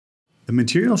The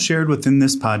material shared within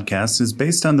this podcast is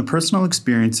based on the personal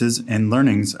experiences and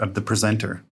learnings of the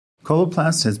presenter.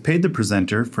 Coloplast has paid the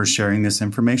presenter for sharing this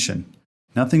information.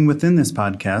 Nothing within this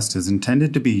podcast is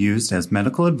intended to be used as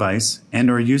medical advice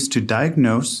and or used to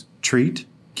diagnose, treat,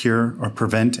 cure, or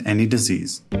prevent any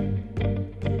disease.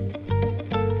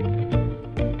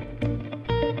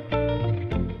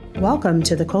 Welcome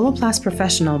to the Coloplast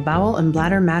Professional Bowel and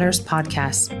Bladder Matters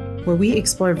podcast, where we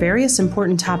explore various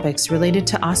important topics related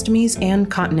to ostomies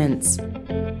and continence.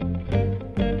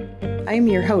 I am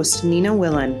your host, Nina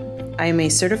Willen. I am a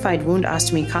certified wound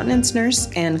ostomy continence nurse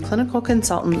and clinical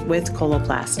consultant with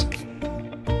Coloplast.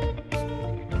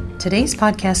 Today's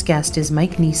podcast guest is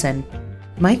Mike Neeson.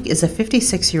 Mike is a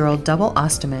 56-year-old double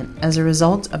ostomate as a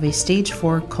result of a stage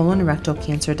 4 colon rectal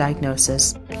cancer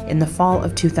diagnosis in the fall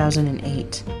of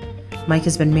 2008. Mike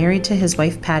has been married to his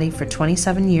wife Patty for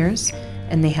 27 years,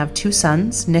 and they have 2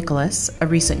 sons, Nicholas, a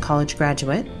recent college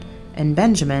graduate, and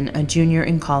Benjamin, a junior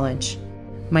in college.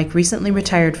 Mike recently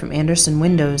retired from Andersen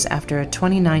Windows after a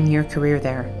 29-year career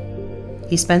there.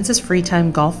 He spends his free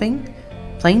time golfing,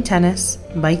 playing tennis,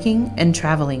 biking, and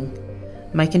traveling.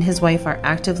 Mike and his wife are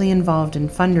actively involved in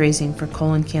fundraising for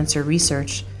colon cancer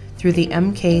research through the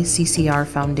MKCCR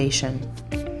Foundation.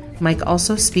 Mike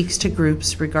also speaks to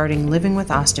groups regarding living with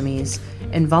ostomies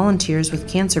and volunteers with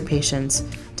cancer patients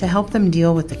to help them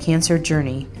deal with the cancer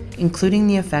journey, including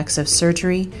the effects of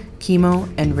surgery,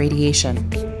 chemo, and radiation.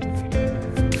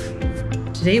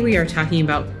 Today we are talking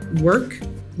about work,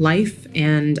 life,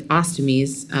 and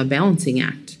ostomies, a balancing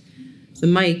act. So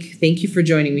Mike, thank you for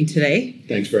joining me today.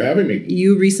 Thanks for having me.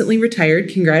 You recently retired.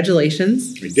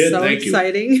 Congratulations. I did, thank you. So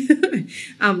exciting.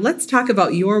 Let's talk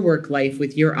about your work life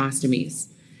with your ostomies.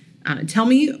 Tell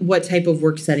me what type of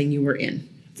work setting you were in.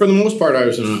 For the most part, I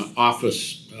was in an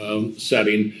office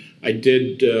setting. I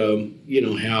did,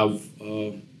 have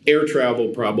air travel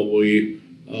probably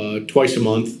twice a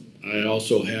month. I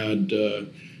also had,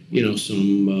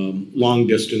 some long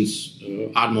distance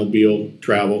automobile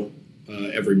travel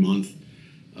every month.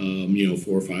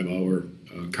 4 or 5 hour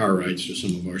car rides to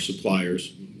some of our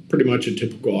suppliers. Pretty much a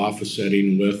typical office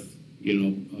setting with,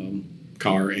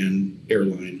 car and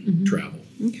airline travel.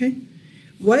 Okay.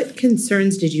 What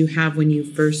concerns did you have when you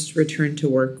first returned to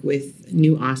work with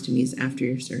new ostomies after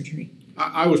your surgery?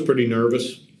 I was pretty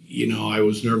nervous. I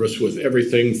was nervous with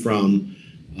everything from,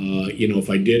 if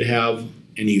I did have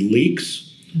any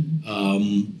leaks,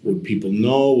 would people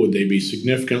know? Would they be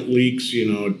significant leaks?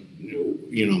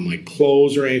 My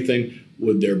clothes or anything?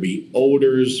 Would there be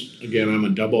odors? Again, I'm a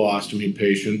double ostomy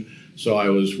patient, so I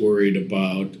was worried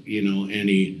about,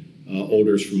 any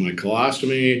odors from my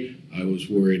colostomy. I was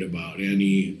worried about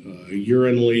any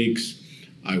urine leaks.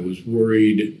 I was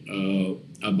worried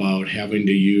about having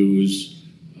to use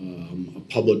a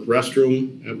public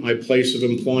restroom at my place of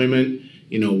employment.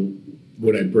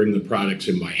 Would I bring the products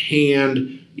in by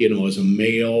hand? As a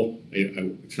male,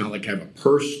 it's not like I have a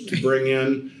purse to bring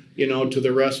in, to the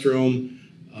restroom.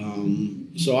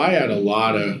 So I had a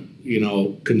lot of,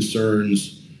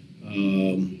 concerns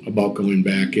about going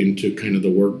back into kind of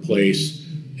the workplace.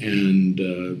 And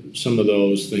some of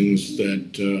those things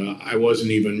that I wasn't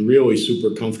even really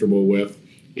super comfortable with,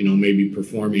 maybe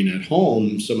performing at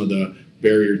home, some of the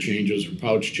barrier changes or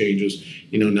pouch changes,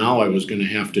 now I was going to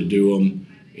have to do them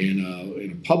in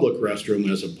a public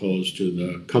restroom as opposed to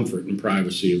the comfort and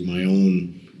privacy of my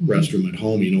own restroom at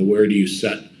home. Where do you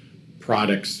set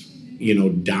products,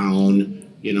 down,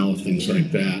 things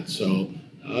like that. So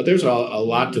there's a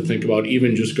lot to think about,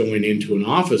 even just going into an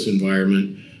office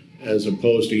environment, as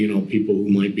opposed to, people who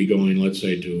might be going, let's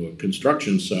say, to a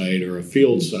construction site or a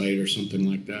field site or something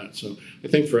like that. So I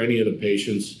think for any of the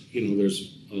patients,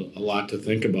 there's a lot to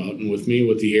think about. And with me,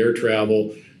 with the air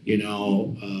travel,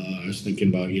 I was thinking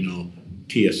about,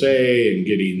 TSA and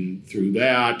getting through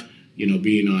that,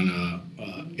 being on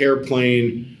a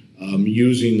airplane,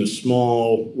 using the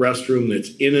small restroom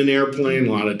that's in an airplane.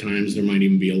 A lot of times there might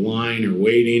even be a line or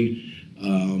waiting.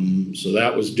 So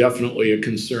that was definitely a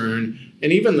concern.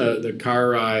 And even the car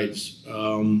rides,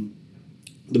 the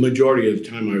majority of the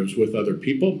time I was with other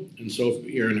people. And so if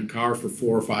you're in a car for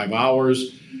 4 or 5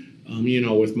 hours,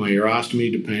 with my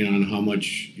urostomy, depending on how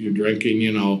much you're drinking,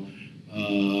 and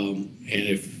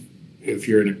if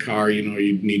you're in a car,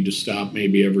 you'd need to stop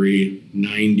maybe every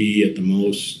 90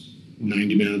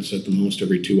 minutes at the most,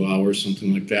 every 2 hours,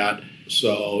 something like that.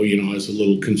 So, I was a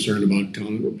little concerned about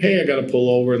telling them, hey, I got to pull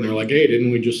over. And they're like, hey,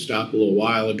 didn't we just stop a little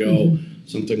while ago?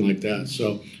 Something like that.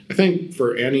 So I think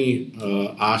for any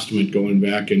ostomate going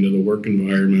back into the work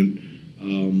environment,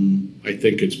 I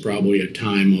think it's probably a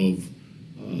time of,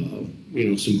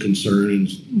 some concern and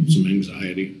some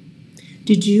anxiety.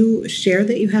 Did you share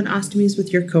that you had ostomies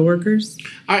with your coworkers?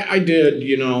 I did.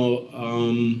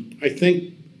 I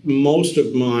think most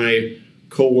of my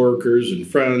coworkers and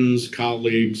friends,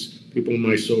 colleagues, people in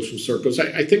my social circles,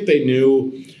 I think they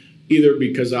knew, either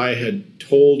because I had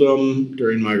told them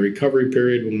during my recovery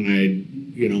period when I'd,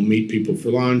 meet people for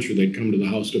lunch, or they'd come to the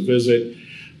house to visit.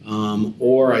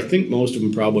 Or I think most of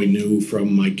them probably knew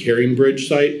from my carrying bridge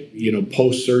site,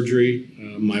 post-surgery.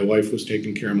 My wife was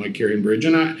taking care of my carrying bridge,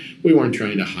 and we weren't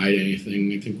trying to hide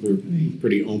anything. I think we were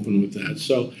pretty open with that.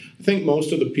 So I think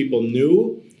most of the people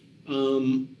knew.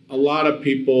 A lot of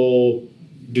people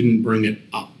didn't bring it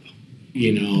up,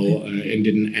 and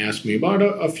didn't ask me about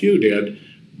it. A few did,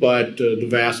 but the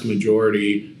vast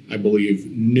majority, I believe,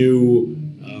 knew,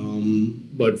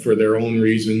 but for their own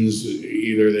reasons.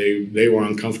 Either they were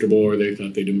uncomfortable or they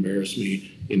thought they'd embarrass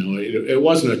me. It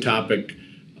wasn't a topic.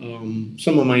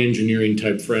 Some of my engineering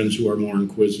type friends who are more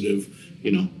inquisitive,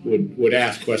 would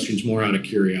ask questions more out of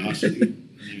curiosity.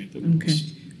 Okay.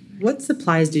 What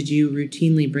supplies did you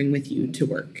routinely bring with you to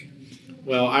work?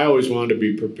 Well, I always wanted to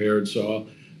be prepared, so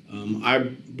I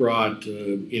brought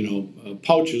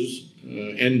pouches,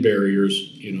 end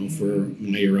barriers, for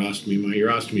my urostomy. My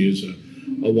urostomy is a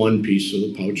one piece, so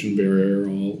the pouch and barrier are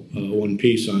all one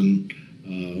piece. On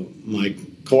my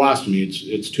colostomy,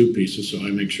 it's two pieces, so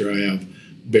I make sure I have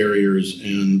barriers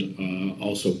and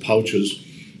also pouches.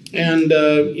 And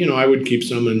I would keep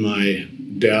some in my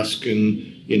desk and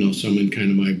some in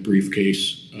kind of my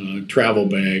briefcase, travel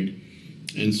bag.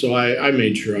 And so I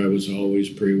made sure I was always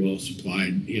pretty well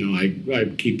supplied.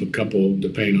 I'd keep a couple,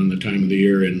 depending on the time of the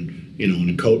year, in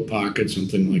a coat pocket,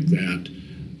 something like that.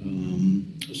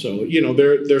 So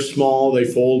they're small, they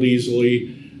fold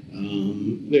easily.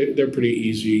 They're pretty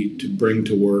easy to bring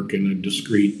to work in a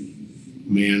discreet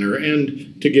manner,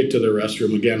 and to get to the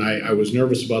restroom. Again, I was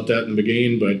nervous about that in the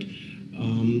beginning, but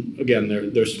again,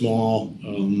 they're small.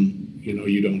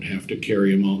 You don't have to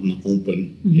carry them out in the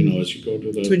open, as you go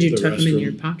to the restroom. So would you tuck them in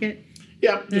your pocket?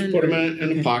 Yeah, just put them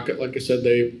in a pocket. Like I said,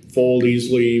 they fold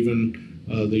easily. Even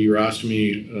the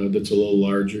urostomy that's a little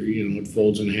larger, it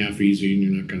folds in half easy, and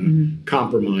you're not going to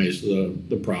compromise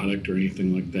the product or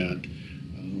anything like that.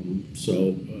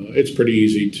 So it's pretty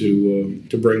easy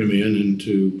to bring them in and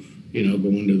to go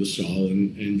into the stall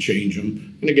and change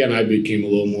them. And again, I became a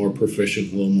little more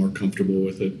proficient, a little more comfortable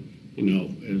with it,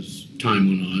 as time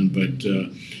went on. But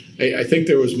I think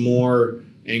there was more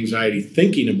anxiety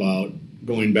thinking about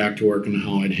going back to work and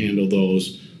how I'd handle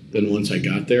those than once I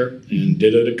got there and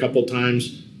did it a couple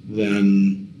times.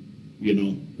 Then,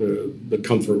 the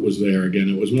comfort was there. Again,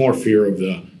 it was more fear of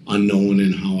the unknown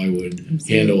and how I would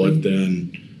handle it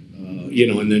than,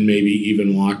 and then maybe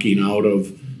even walking out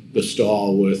of the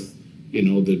stall with,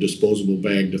 the disposable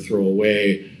bag to throw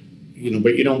away,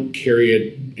 but you don't carry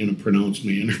it in a pronounced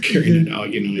manner, carrying it out,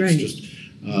 it's just,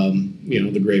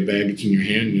 the gray bag, it's in your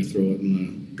hand, and you throw it in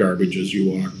the garbage as you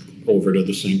walk over to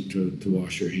the sink to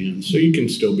wash your hands. So you can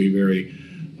still be very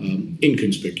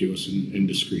inconspicuous and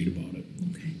discreet about it.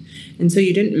 Okay. And so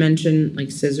you didn't mention like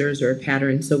scissors or a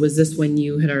pattern. So was this when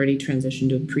you had already transitioned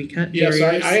to pre-cut? Yes,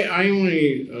 I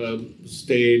only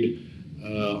stayed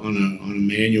on a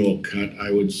manual cut,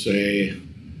 I would say,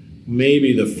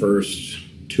 maybe the first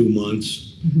 2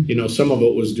 months. Some of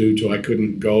it was due to I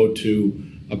couldn't go to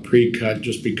a pre-cut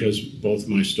just because both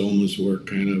my stomas were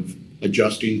kind of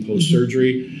adjusting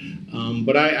post-surgery.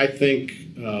 But I think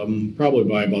probably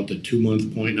by about the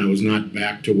 2-month point, and I was not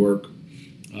back to work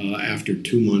after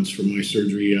 2 months from my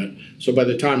surgery yet. So by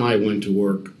the time I went to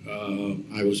work,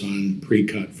 I was on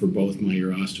pre-cut for both my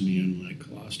urostomy and my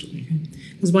colostomy. Okay.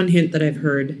 There's one hint that I've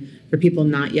heard for people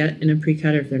not yet in a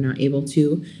pre-cut, or if they're not able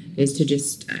to, is to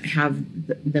just have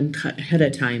them cut ahead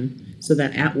of time so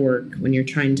that at work, when you're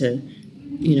trying to,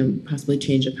 possibly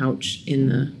change a pouch in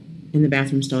the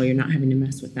bathroom stall, you're not having to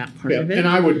mess with that part of it. And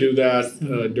I would do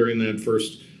that during that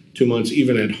first 2 months,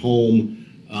 even at home.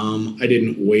 I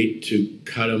didn't wait to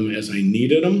cut them as I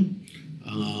needed them.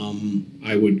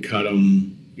 I would cut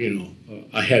them,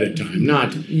 ahead of time,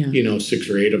 not 6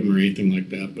 or 8 of them or anything like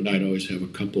that. But I'd always have a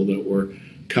couple that were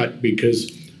cut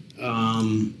because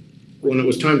when it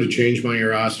was time to change my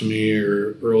urostomy,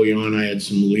 or early on, I had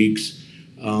some leaks.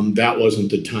 That wasn't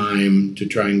the time to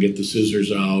try and get the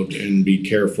scissors out and be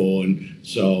careful. And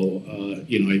so,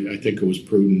 I think it was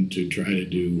prudent to try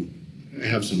to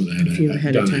have some of that done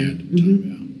ahead of time.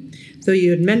 Yeah. So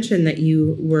you had mentioned that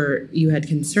you had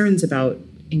concerns about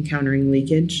encountering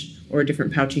leakage or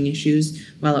different pouching issues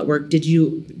while at work. Did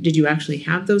you actually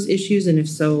have those issues? And if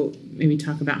so, maybe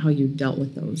talk about how you dealt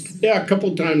with those. Yeah, a couple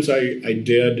of times I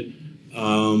did.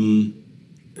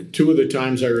 2 of the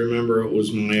times I remember it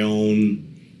was my own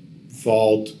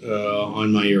fault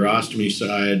on my urostomy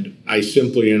side. I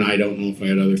simply, and I don't know if I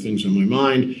had other things on my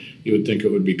mind, you would think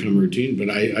it would become routine, but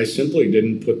I simply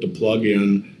didn't put the plug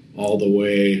in all the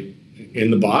way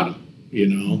in the bottom,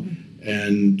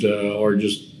 and or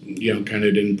just, kind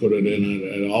of didn't put it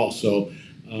in at all. So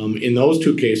in those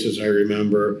two cases, I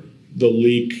remember the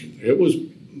leak, it was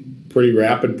pretty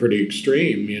rapid, pretty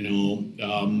extreme,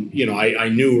 I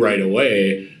knew right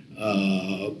away,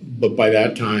 but by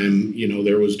that time,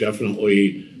 there was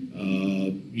definitely,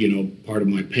 part of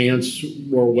my pants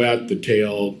were wet, the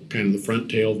tail, kind of the front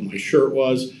tail of my shirt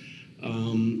was.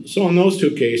 So in those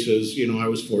two cases, I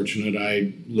was fortunate.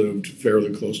 I lived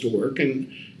fairly close to work,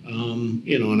 and,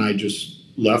 and I just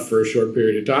left for a short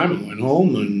period of time. I went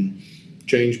home and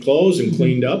changed clothes and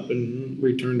cleaned up and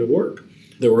returned to work.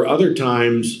 There were other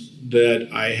times that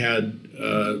I had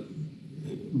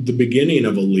the beginning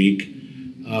of a leak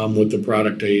with the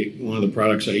product, one of the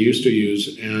products I used to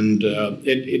use, and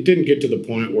it didn't get to the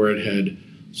point where it had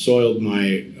soiled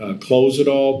my clothes at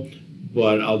all,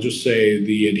 but I'll just say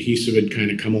the adhesive had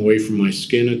kind of come away from my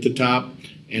skin at the top,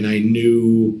 and I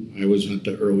knew I was at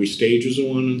the early stages of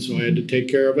one, and so I had to take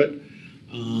care of it.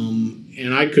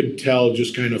 And I could tell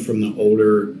just kind of from the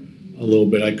odor a little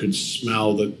bit, I could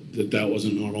smell that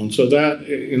wasn't normal. And so that,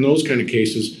 in those kind of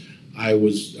cases, I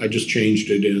just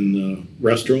changed it in the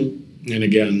restroom. And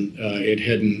again, it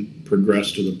hadn't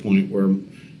progressed to the point where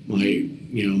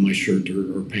my shirt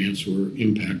or pants were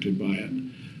impacted by it.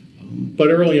 But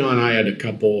early on, I had a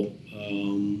couple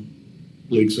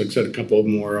leaks. Like I said, a couple of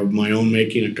them were of my own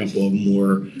making. A couple of them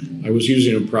were, I was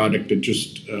using a product that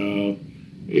just,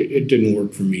 it didn't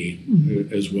work for me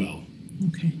as well.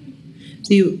 Okay.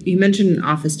 So you mentioned an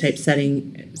office type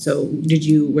setting. So did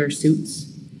you wear suits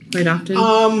quite often?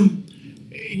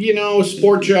 A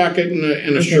sport jacket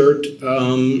and a shirt.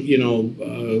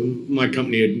 My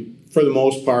company had, for the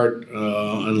most part,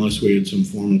 unless we had some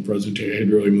formal presentation, had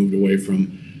really moved away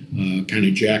from kind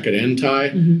of jacket and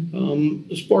tie.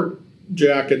 Sport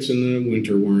jackets in the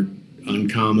winter weren't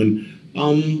uncommon. A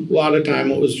lot of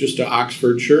time it was just an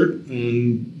Oxford shirt,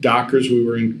 and Dockers we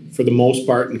were in, for the most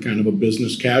part, in kind of a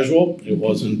business casual. It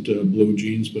wasn't blue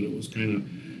jeans, but it was kind of,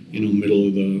 middle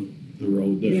of the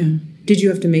road there. Yeah. Did you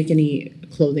have to make any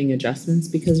clothing adjustments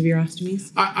because of your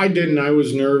ostomies? I didn't. I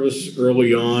was nervous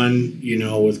early on,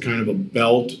 with kind of a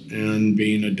belt and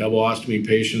being a double ostomy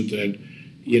patient that,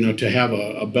 to have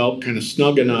a belt kind of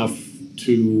snug enough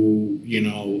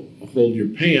to, hold your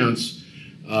pants.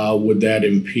 Would that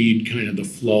impede kind of the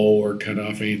flow or cut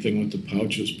off anything with the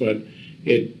pouches? But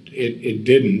it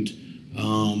didn't.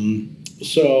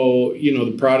 So,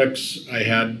 the products I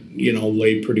had,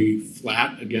 lay pretty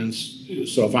flat against.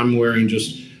 So if I'm wearing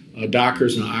just a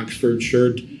Dockers and an Oxford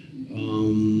shirt,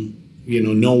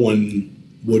 no one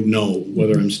would know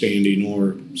whether I'm standing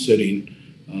or sitting.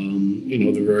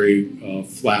 They're very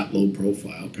flat, low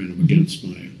profile kind of against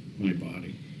my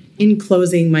body. In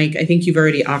closing, Mike, I think you've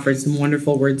already offered some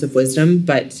wonderful words of wisdom,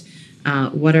 but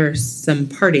what are some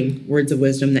parting words of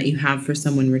wisdom that you have for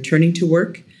someone returning to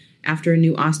work after a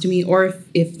new ostomy, or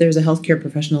if there's a healthcare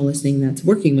professional listening that's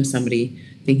working with somebody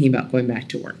thinking about going back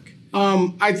to work?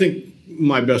 I think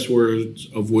my best words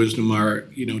of wisdom are,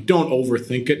 don't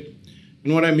overthink it.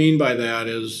 And what I mean by that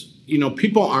is,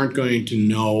 people aren't going to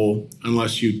know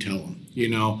unless you tell them,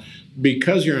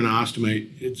 because you're an ostomy,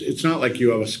 it's not like you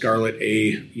have a scarlet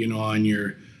A, on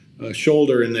your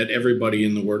shoulder, and that everybody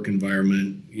in the work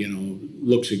environment,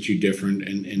 looks at you different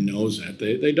and knows that.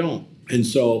 They don't. And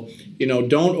so,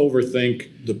 don't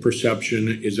overthink the perception.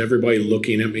 Is everybody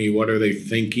looking at me? What are they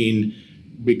thinking?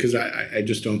 Because I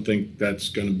just don't think that's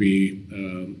going to be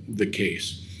the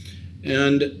case.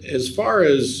 And as far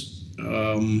as,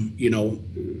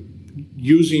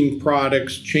 using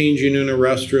products, changing in a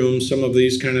restroom, some of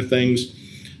these kind of things,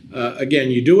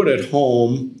 again, you do it at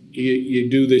home. You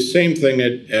do the same thing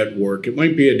at work. It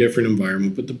might be a different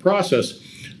environment, but the process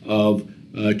of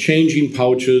changing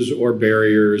pouches or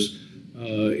barriers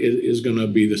is going to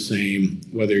be the same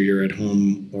whether you're at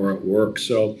home or at work.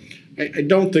 So I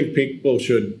don't think people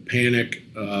should panic,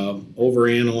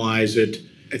 overanalyze it.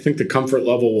 I think the comfort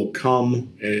level will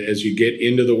come as you get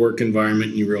into the work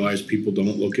environment and you realize people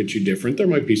don't look at you different. There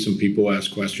might be some people who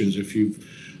ask questions if you've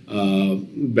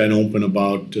been open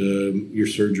about your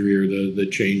surgery or the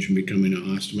change in becoming an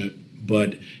ostomate.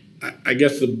 But I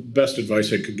guess the best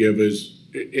advice I could give is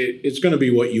it's going to be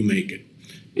what you make it.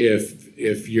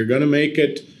 If you're going to make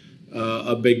it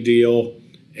a big deal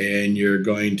and you're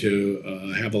going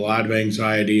to have a lot of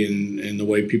anxiety and the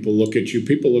way people look at you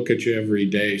every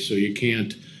day. So you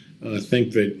can't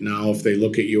think that now if they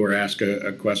look at you or ask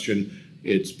a question,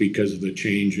 it's because of the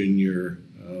change in your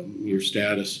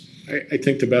status. I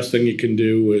think the best thing you can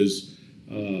do is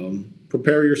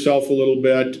prepare yourself a little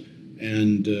bit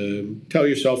and tell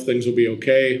yourself things will be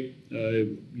okay.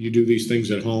 You do these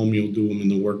things at home, you'll do them in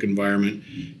the work environment.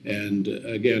 And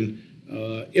again,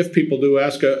 if people do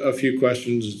ask a few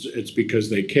questions, it's because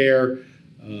they care.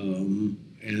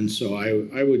 And so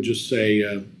I would just say,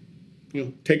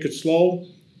 take it slow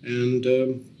and,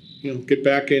 get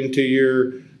back into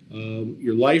your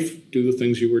life, do the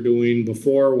things you were doing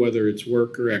before, whether it's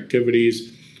work or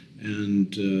activities,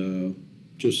 and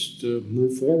just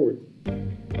move forward.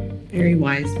 Very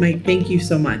wise. Mike, thank you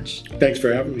so much. Thanks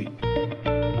for having me.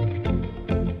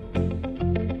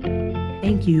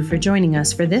 Thank you for joining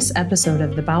us for this episode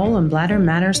of the Bowel and Bladder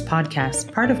Matters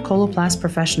podcast, part of Coloplast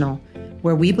Professional,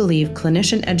 where we believe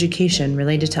clinician education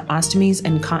related to ostomies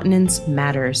and continence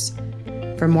matters.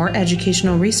 For more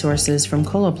educational resources from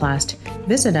Coloplast,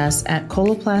 visit us at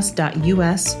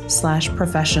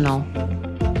coloplast.us/professional.